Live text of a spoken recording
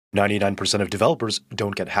99% of developers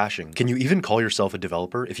don't get hashing. Can you even call yourself a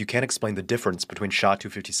developer if you can't explain the difference between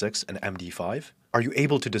SHA-256 and MD5? Are you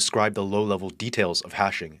able to describe the low-level details of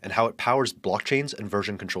hashing and how it powers blockchains and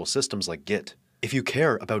version control systems like Git? If you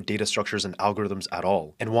care about data structures and algorithms at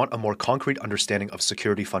all and want a more concrete understanding of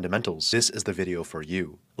security fundamentals, this is the video for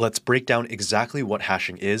you. Let's break down exactly what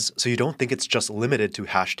hashing is so you don't think it's just limited to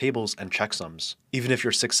hash tables and checksums. Even if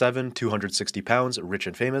you're 6'7", 260 pounds, rich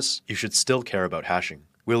and famous, you should still care about hashing.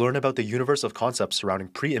 We'll learn about the universe of concepts surrounding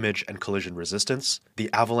pre-image and collision resistance, the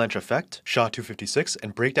avalanche effect, SHA-256,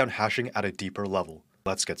 and break down hashing at a deeper level.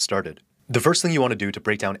 Let's get started. The first thing you want to do to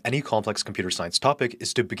break down any complex computer science topic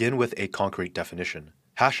is to begin with a concrete definition.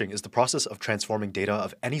 Hashing is the process of transforming data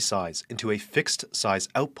of any size into a fixed size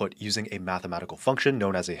output using a mathematical function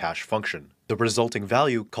known as a hash function. The resulting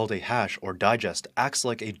value, called a hash or digest, acts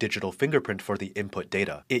like a digital fingerprint for the input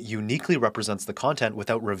data. It uniquely represents the content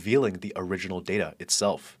without revealing the original data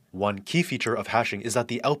itself. One key feature of hashing is that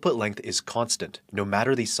the output length is constant, no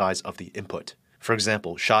matter the size of the input. For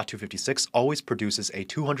example, SHA-256 always produces a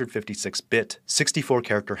 256-bit,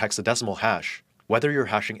 64-character hexadecimal hash, whether you're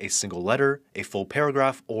hashing a single letter, a full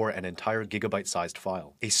paragraph, or an entire gigabyte-sized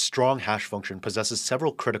file. A strong hash function possesses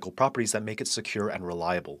several critical properties that make it secure and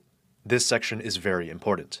reliable. This section is very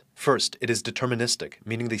important. First, it is deterministic,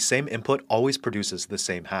 meaning the same input always produces the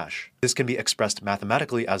same hash. This can be expressed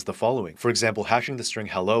mathematically as the following. For example, hashing the string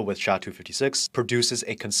hello with SHA-256 produces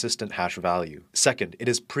a consistent hash value. Second, it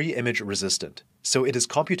is pre-image resistant. So it is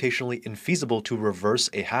computationally infeasible to reverse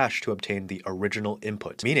a hash to obtain the original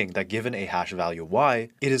input, meaning that given a hash value y,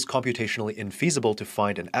 it is computationally infeasible to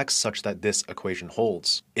find an x such that this equation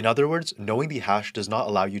holds. In other words, knowing the hash does not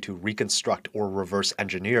allow you to reconstruct or reverse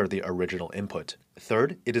engineer the original input.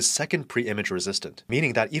 Third, it is second pre-image resistant,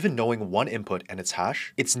 meaning that even knowing one input and its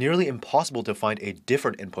hash, it's nearly impossible to find a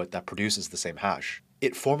different input that produces the same hash.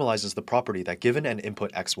 It formalizes the property that given an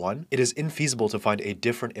input x1, it is infeasible to find a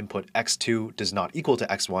different input x2 does not equal to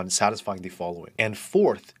x1, satisfying the following. And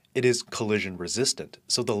fourth, it is collision resistant,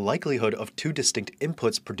 so the likelihood of two distinct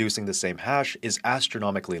inputs producing the same hash is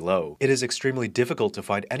astronomically low. It is extremely difficult to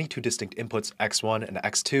find any two distinct inputs x1 and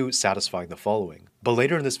x2 satisfying the following. But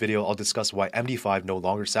later in this video, I'll discuss why MD5 no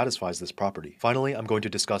longer satisfies this property. Finally, I'm going to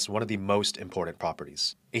discuss one of the most important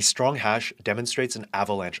properties. A strong hash demonstrates an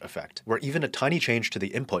avalanche effect, where even a tiny change to the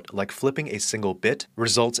input, like flipping a single bit,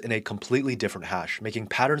 results in a completely different hash, making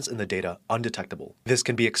patterns in the data undetectable. This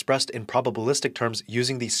can be expressed in probabilistic terms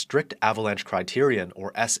using the strict avalanche criterion,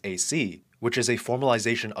 or SAC, which is a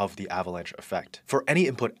formalization of the avalanche effect. For any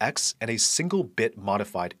input x and a single bit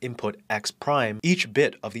modified input x prime, each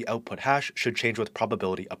bit of the output hash should change with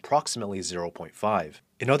probability approximately 0.5.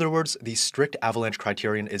 In other words, the strict avalanche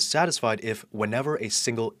criterion is satisfied if, whenever a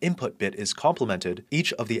single input bit is complemented,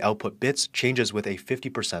 each of the output bits changes with a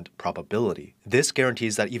 50% probability. This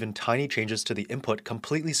guarantees that even tiny changes to the input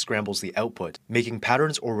completely scrambles the output, making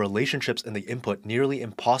patterns or relationships in the input nearly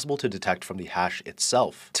impossible to detect from the hash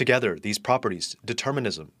itself. Together, these properties,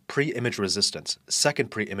 determinism, pre-image resistance,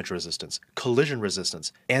 second pre-image resistance, collision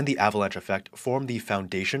resistance, and the avalanche effect form the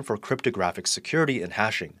foundation for cryptographic security in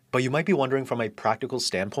hashing. But you might be wondering, from a practical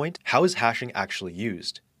standpoint, how is hashing actually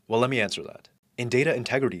used? Well, let me answer that. In data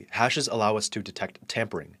integrity, hashes allow us to detect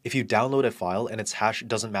tampering. If you download a file and its hash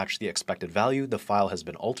doesn't match the expected value, the file has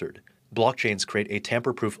been altered. Blockchains create a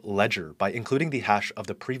tamper-proof ledger by including the hash of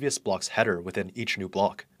the previous block's header within each new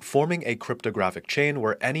block, forming a cryptographic chain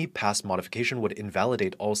where any past modification would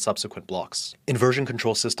invalidate all subsequent blocks. In version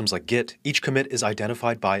control systems like Git, each commit is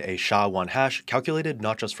identified by a SHA-1 hash calculated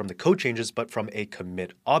not just from the code changes but from a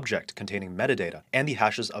commit object containing metadata and the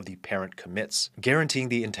hashes of the parent commits, guaranteeing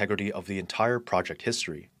the integrity of the entire project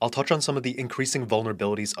history. I'll touch on some of the increasing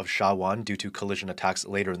vulnerabilities of SHA-1 due to collision attacks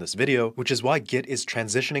later in this video, which is why Git is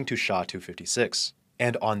transitioning to SHA-256.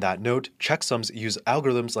 And on that note, checksums use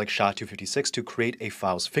algorithms like SHA-256 to create a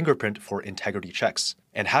file's fingerprint for integrity checks,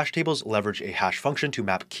 and hash tables leverage a hash function to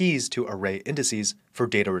map keys to array indices for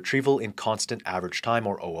data retrieval in constant average time,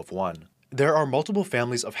 or O of 1. There are multiple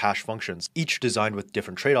families of hash functions, each designed with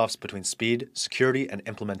different trade-offs between speed, security, and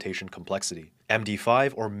implementation complexity.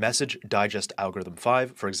 MD5, or Message Digest Algorithm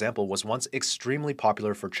 5, for example, was once extremely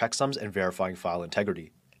popular for checksums and verifying file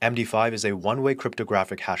integrity. MD5 is a one-way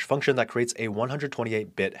cryptographic hash function that creates a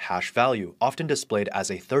 128-bit hash value, often displayed as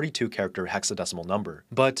a 32-character hexadecimal number.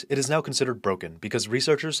 But it is now considered broken because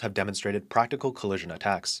researchers have demonstrated practical collision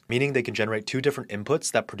attacks, meaning they can generate two different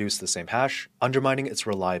inputs that produce the same hash, undermining its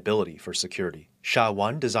reliability for security.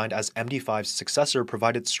 SHA-1, designed as MD5's successor,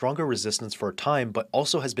 provided stronger resistance for a time, but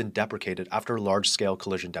also has been deprecated after large-scale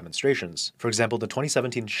collision demonstrations. For example, the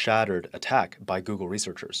 2017 Shattered attack by Google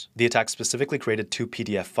researchers. The attack specifically created two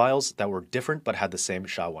PDF files that were different but had the same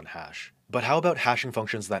SHA-1 hash. But how about hashing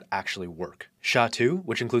functions that actually work? SHA-2,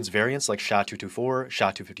 which includes variants like SHA-224,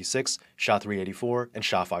 SHA-256, SHA-384, and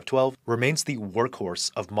SHA-512, remains the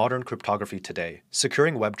workhorse of modern cryptography today,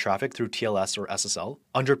 securing web traffic through TLS or SSL,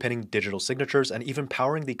 underpinning digital signatures, and even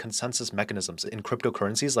powering the consensus mechanisms in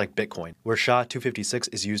cryptocurrencies like Bitcoin, where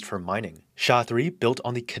SHA-256 is used for mining. SHA-3, built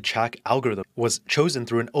on the 𝗙𝗥𝗘𝗘 algorithm, was chosen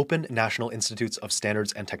through an open National Institutes of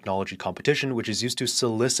Standards and Technology competition, which is used to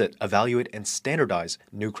solicit, evaluate, and standardize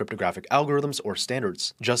new cryptographic algorithms or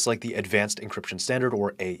standards, just like the Advanced Encryption Standard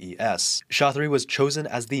or AES. SHA-3 was chosen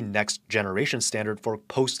as the next generation standard for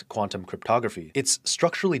post-quantum cryptography. It's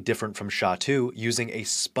structurally different from SHA-2, using a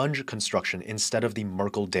sponge construction instead of the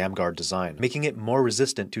Merkle-Damgard design, making it more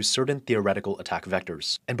resistant to certain theoretical attack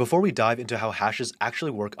vectors. And before we dive into how hashes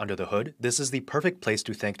actually work under the hood, this is the perfect place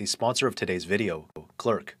to thank the sponsor of today's video,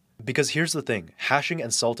 𝗙𝗥𝗘𝗘. Because here's the thing, hashing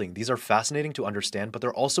and salting, these are fascinating to understand, but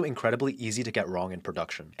they're also incredibly easy to get wrong in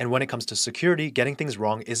production. And when it comes to security, getting things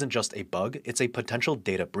wrong isn't just a bug, it's a potential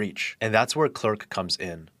data breach. And that's where 𝗙𝗥𝗘𝗘 comes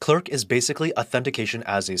in. 𝗙𝗥𝗘𝗘 is basically authentication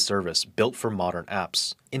as a service built for modern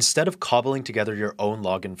apps. Instead of cobbling together your own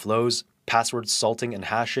login flows, password salting and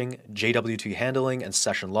hashing, JWT handling, and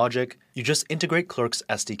session logic, you just integrate 𝗙𝗥𝗘's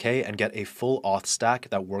SDK and get a full auth stack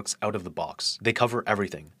that works out of the box. They cover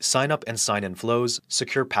everything: sign up and sign in flows,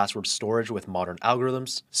 secure password storage with modern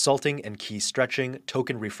algorithms, salting and key stretching,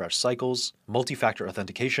 token refresh cycles, multi-factor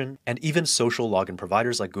authentication, and even social login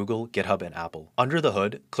providers like Google, GitHub, and Apple. Under the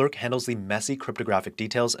hood, 𝗙𝗥𝗘𝗘 handles the messy cryptographic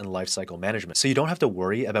details and lifecycle management, so you don't have to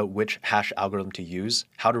worry about which hash algorithm to use,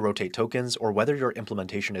 how to rotate tokens, or whether your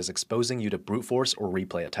implementation is exposing you to brute force or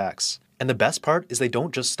replay attacks. And the best part is they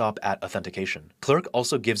don't just stop at authentication. 𝗙𝗥𝗘𝗘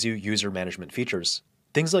also gives you user management features.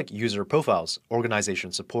 Things like user profiles,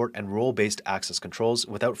 organization support, and role-based access controls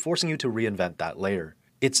without forcing you to reinvent that layer.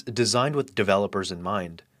 It's designed with developers in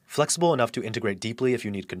mind. Flexible enough to integrate deeply if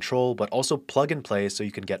you need control, but also plug and play so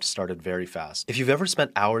you can get started very fast. If you've ever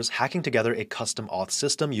spent hours hacking together a custom auth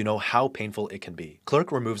system, you know how painful it can be.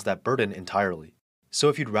 𝗙𝗥𝗘𝗘 removes that burden entirely. So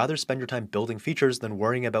if you'd rather spend your time building features than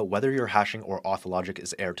worrying about whether your hashing or auth logic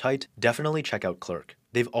is airtight, definitely check out 𝗙𝗥𝗘𝗘.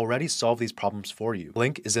 They've already solved these problems for you.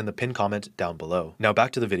 Link is in the pinned comment down below. Now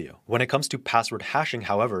back to the video. When it comes to password hashing,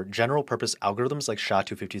 however, general purpose algorithms like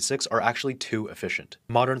SHA-256 are actually too efficient.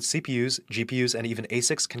 Modern CPUs, GPUs, and even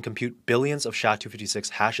ASICs can compute billions of SHA-256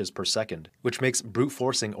 hashes per second, which makes brute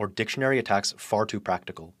forcing or dictionary attacks far too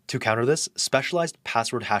practical. To counter this, specialized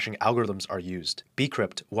password hashing algorithms are used.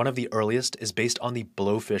 bcrypt, one of the earliest, is based on the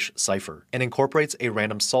Blowfish cipher and incorporates a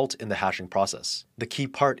random salt in the hashing process. The key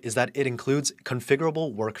part is that it includes configurable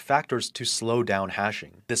work factors to slow down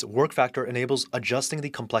hashing. This work factor enables adjusting the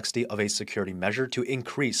complexity of a security measure to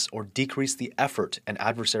increase or decrease the effort an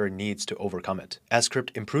adversary needs to overcome it.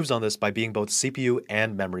 Scrypt improves on this by being both CPU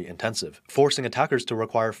and memory intensive, forcing attackers to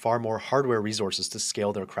require far more hardware resources to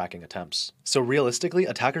scale their cracking attempts. So realistically,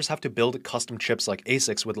 attackers have to build custom chips like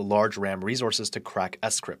ASICs with large RAM resources to crack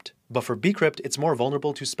Scrypt. But for bcrypt, it's more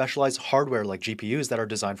vulnerable to specialized hardware like GPUs that are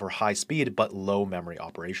designed for high speed but low memory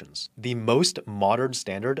operations. The most modern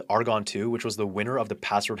standard, Argon-2, which was the winner of the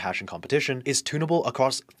password hashing competition, is tunable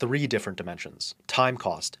across 3 different dimensions: time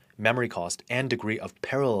cost, memory cost, and degree of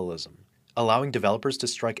parallelism, allowing developers to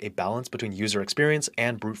strike a balance between user experience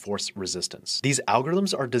and brute force resistance. These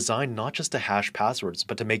algorithms are designed not just to hash passwords,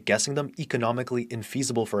 but to make guessing them economically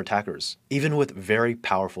infeasible for attackers, even with very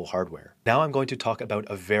powerful hardware. Now I'm going to talk about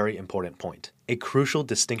a very important point. A crucial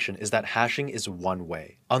distinction is that hashing is one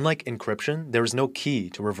way. Unlike encryption, there is no key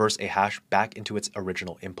to reverse a hash back into its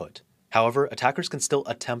original input. However, attackers can still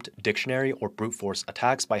attempt dictionary or brute force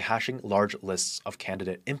attacks by hashing large lists of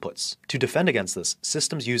candidate inputs. To defend against this,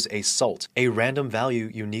 systems use a salt, a random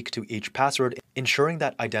value unique to each password, ensuring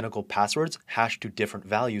that identical passwords hash to different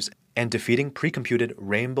values and defeating pre-computed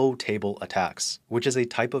rainbow table attacks, which is a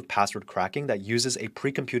type of password cracking that uses a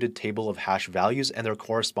pre-computed table of hash values and their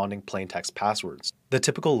corresponding plaintext passwords. The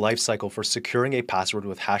typical lifecycle for securing a password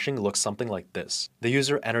with hashing looks something like this. The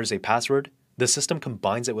user enters a password, the system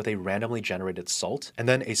combines it with a randomly generated salt, and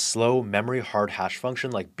then a slow memory hard hash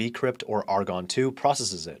function like bcrypt or Argon-2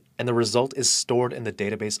 processes it, and the result is stored in the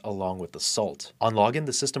database along with the salt. On login,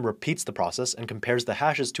 the system repeats the process and compares the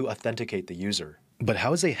hashes to authenticate the user. But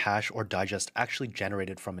how is a hash or digest actually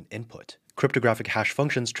generated from an input? Cryptographic hash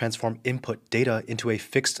functions transform input data into a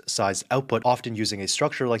fixed-size output, often using a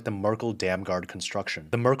structure like the 𝗙𝗙𝗘𝗘 construction.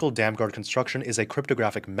 The 𝗙𝗙𝗘𝗘 construction is a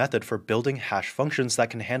cryptographic method for building hash functions that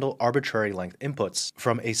can handle arbitrary length inputs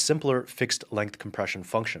from a simpler fixed-length compression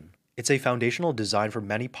function. It's a foundational design for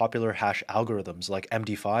many popular hash algorithms like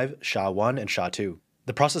MD5, SHA-1, and SHA-2.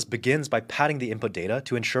 The process begins by padding the input data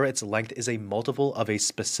to ensure its length is a multiple of a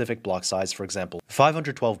specific block size, for example,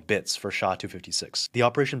 512 bits for SHA-256. The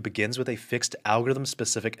operation begins with a fixed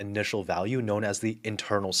algorithm-specific initial value known as the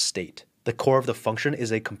internal state. The core of the function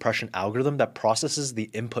is a compression algorithm that processes the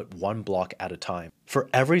input one block at a time. For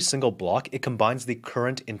every single block, it combines the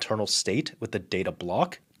current internal state with the data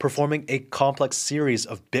block, performing a complex series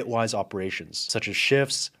of bitwise operations, such as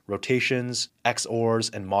shifts, rotations,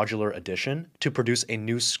 XORs, and modular addition, to produce a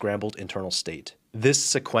new scrambled internal state. This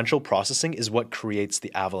sequential processing is what creates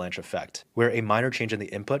the avalanche effect, where a minor change in the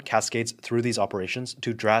input cascades through these operations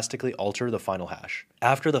to drastically alter the final hash.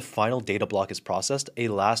 After the final data block is processed, a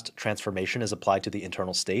last transformation is applied to the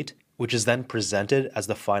internal state, which is then presented as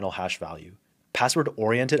the final hash value.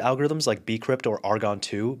 Password-oriented algorithms like bcrypt or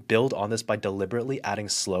Argon2 build on this by deliberately adding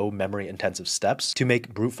slow, memory-intensive steps to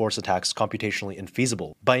make brute force attacks computationally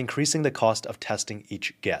infeasible by increasing the cost of testing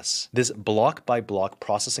each guess. This block-by-block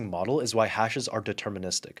processing model is why hashes are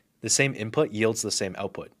deterministic. The same input yields the same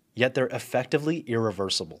output, yet they're effectively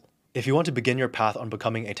irreversible. If you want to begin your path on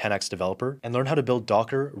becoming a 10x developer and learn how to build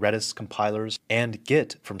Docker, Redis, compilers, and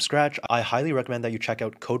Git from scratch, I highly recommend that you check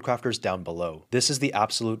out Codecrafters down below. This is the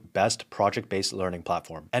absolute best project-based learning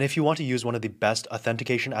platform. And if you want to use one of the best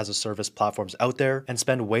authentication as a service platforms out there and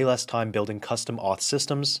spend way less time building custom auth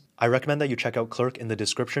systems, I recommend that you check out Clerk in the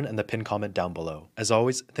description and the pinned comment down below. As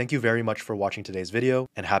always, thank you very much for watching today's video,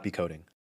 and happy coding.